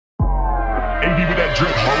AD with that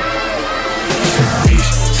drip, ho. Bitch,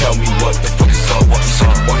 tell me what the fuck is up. You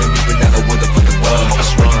said you wanted me, but now I want the fucking love. I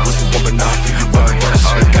swear you was the one, but now I feel you run.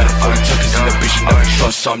 I got it for the junkies and the bitch you never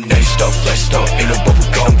trust. I'm nased up, flexed up, ain't no bubble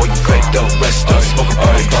gum, boy you fed up, rest up. Smoke a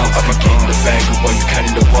body bomb, I be getting the bag, but boy you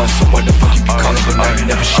counting the one. So what the fuck you be calling, but now you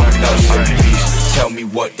never showing up. So please, tell me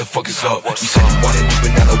what the fuck is up. You said you wanted me,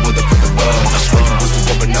 but now I want the fucking love. I swear you was the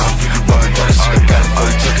one, but now I feel you run. I got it for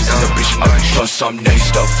the junkies and the bitch you never trust. I'm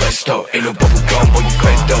nased up, flexed up, ain't no bubble gum, boy you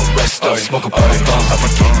fed up, rest up. Smoke a body bomb, I be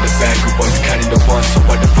getting the bag, but boy you counting the one. So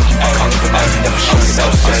what the fuck you be calling, but now you never showing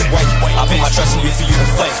up. I put my trust in you for you to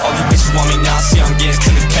fake. All these bitches want me now, see I'm getting to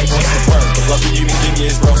the cake. What's the word? The love you even give me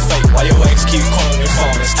is real fake. Why your ex keep calling your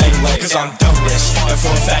phone and stay late? Cause I'm done rich, and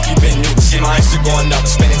for a fact you been new. See my Insta going up,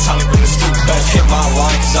 spending time in the street. Don't hit my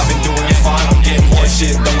line, cause I've been doing fine. I'm getting more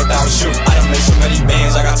shit done without you. I done made so many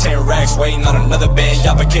bands, I got 10 racks waiting on another band.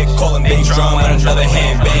 Y'all been kick calling big drum on another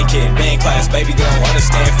hand. Band kid, band class, baby, they don't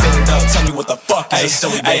understand. Fill it up, tell me what the fuck is a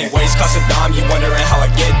silly band. Waist cost a dime, you wondering how I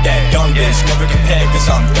get that. Dumb bitch, never compare cause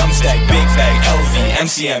I'm dumb stack. Big bag, LV,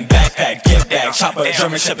 MCM, backpack, give that. Chopper,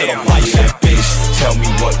 German Shepherd, I'm like that. Bitch, tell me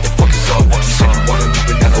what the fuck is up. You said you wanted me,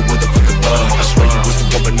 but now I want the fucking love. I swear you was the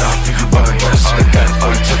one, but now I feel you run. I got it for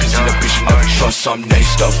the junkies and the bitch you never trust. I'm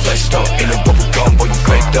nased up, flexed up, ain't no bubble gum, boy you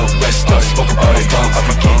fed up, rest up. Smoke a body bomb, I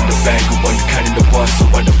be getting the bag, but boy you counting the one. So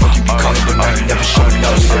what the fuck you be calling, but now you never showing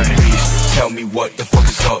up. So please, tell me what the fuck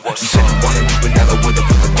is up. You said you wanted me, but now I want the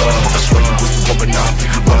fucking love. I swear you was the one, but now I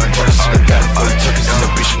feel you run. I got it for the junkies and the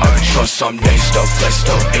bitch you never trust. I'm nased up, flexed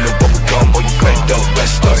up, ain't no bubble gum, boy you fed up,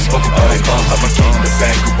 rest up. Smoke a body bomb, I be getting the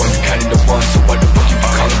bag, but boy you counting the one. So what the fuck you be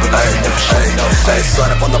calling, but now you never showing up.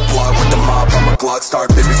 Slide up on the block with the mob, I'm a Glock star.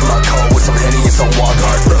 Baby from my car with some Henny and some walk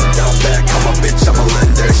hard. Bro, down back, I'm a bitch, I'm a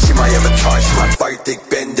lender. She my avatar, she my fire thick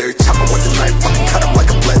bender. Chopper with the knife, fucking cut him like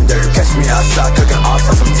a blender. Catch me outside cooking off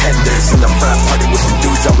on some tenders. In the frat party with some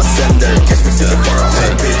dudes, I'm a sender. Catch me sitting for a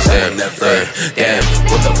whole bitch, I'm never. Damn,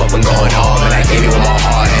 what the fuck been going on? Man, I gave you my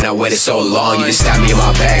heart and I waited so long. You just stabbed me in my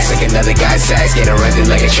back like another guy's sax. Getting rented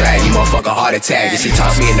like a track, you motherfucker heart attack. And she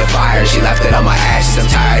tossed me in the fire, she left it on my ashes. I'm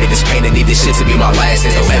tired of this pain, I need this shit to be my last.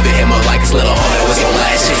 There's no heaven in my life, this little homie was your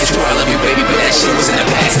last chance. It's true, I love you baby, but that shit was in the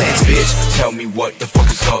past tense, bitch. Tell me what the fuck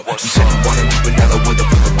is up. You said you wanted me, but now I want the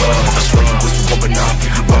fucking love. I swear you was the one, but now I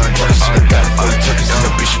feel you run. I got it for the junkies and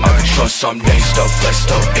the bitch you never trust. I'm nased up, flexed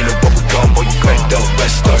up, ain't no bubble gum, boy you fed up,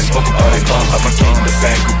 rest up. Smoke a body bomb, I be getting the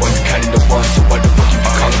bag, but boy you counting the one. So what the fuck you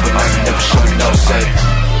be calling, but now you never showing up, say